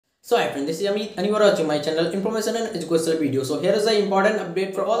So hi friends, this is Amit and you are watching my channel Information and Educational Video. So here is the important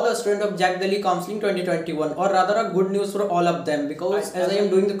update for all the students of JAC Delhi Counseling 2021, or rather a good news for all of them, because as I am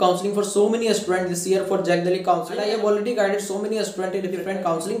doing the counseling for so many students this year for JAC Delhi Counseling, I have already guided so many students in different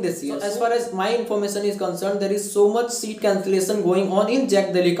counseling this year. So as far as my information is concerned, there is so much seat cancellation going on in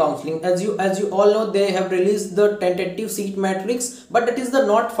JAC Delhi Counseling. As you all know, they have released the tentative seat matrix, but that is the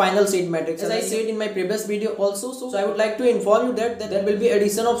not final seat matrix. As I said in my previous video also, so I would like to inform you that there will be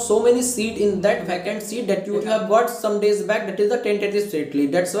addition of so many seat in that vacant seat that you have got some days back. That is the tentative seat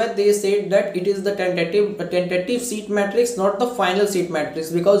list. That's why they said that it is the tentative seat matrix, not the final seat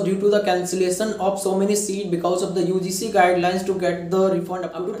matrix, because due to the cancellation of so many seat because of the UGC guidelines to get the refund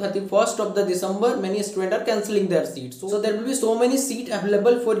up to 31st of the December, many students are cancelling their seats. So there will be so many seat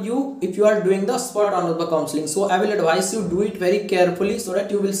available for you if you are doing the spot round of the counseling. So I will advise you do it very carefully so that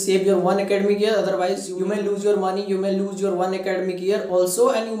you will save your one academic year. Otherwise you may lose your money, you may lose your one academic year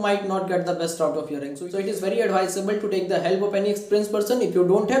also, and you might not get the best out of your rank. So it is very advisable to take the help of any experienced person. If you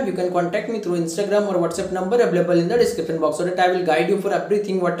don't have, you can contact me through Instagram or WhatsApp number available in the description box, so that I will guide you for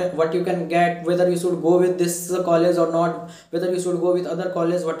everything what you can get, whether you should go with this college or not, whether you should go with other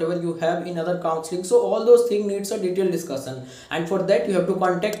college, whatever you have in other counseling. So all those things needs a detailed discussion, and for that you have to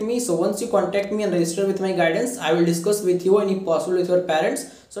contact me. So once you contact me and register with my guidance, I will discuss with you and if possible with your parents,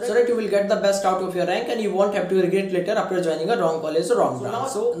 so that you will get the best out of your rank and you won't have to regret later after joining a wrong college or wrong branch.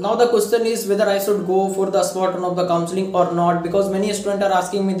 So now the question is whether I should go for the spot on of the counseling or not, because many students are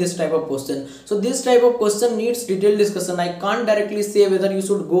asking me this type of question. So this type of question needs detailed discussion. I can't directly say whether you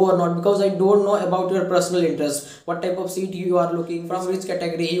should go or not, because I don't know about your personal interest, what type of seat you are looking, from which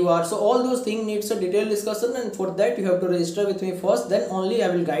category you are. So all those things needs a detailed discussion, and for that you have to register with me first. Then only I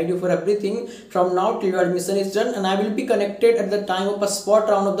will guide you for everything from now till your admission is done, and I will be connected at the time of a spot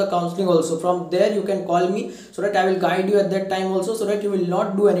round of the counseling also. From there you can call me so that I will guide you at that time also, so that you will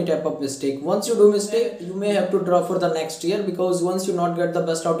not do any type of mistake. Once you do mistake, you may have to drop for the next year, because once you not get the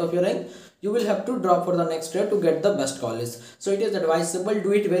best out of your rank, you will have to drop for the next year to get the best college. So it is advisable,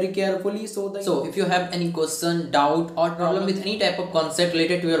 do it very carefully. So if you have any question, doubt or problem with any type of concept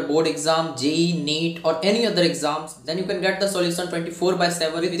related to your board exam, JEE, NEET or any other exams, then you can get the solution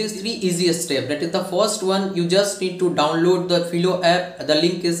 24/7 with these 3 easiest steps. That is the first one, you just need to download the Filo app. The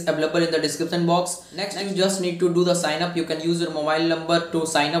link is available in the description box. Next you just need to do the sign up. You can use your mobile number to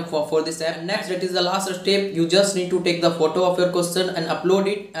sign up for this app. Next, that is the last step, you just need to take the photo of your question and upload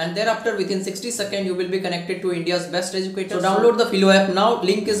it, and thereafter within 60 seconds you will be connected to India's best educator. So download the Filo app now.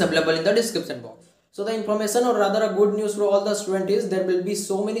 Link is available in the description box. So the information, or rather a good news for all the students, is there will be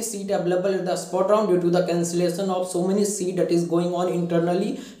so many seats available in the spot round due to the cancellation of so many seats that is going on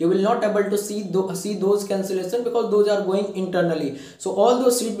internally. You will not able to see those cancellation because those are going internally. So all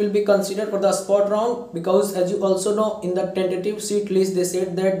those seats will be considered for the spot round, because as you also know, in the tentative seat list they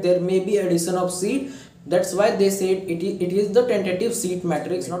said that there may be addition of seat. That's why they said it is the tentative seat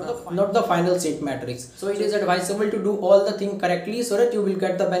matrix, not the final seat matrix. So it is advisable to do all the things correctly, so that you will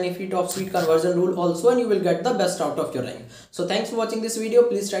get the benefit of seat conversion rule also, and you will get the best out of your rank. So thanks for watching this video.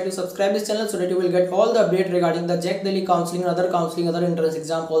 Please try to subscribe this channel so that you will get all the update regarding the JAC Delhi Counseling, other entrance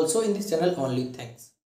exam also in this channel only. Thanks.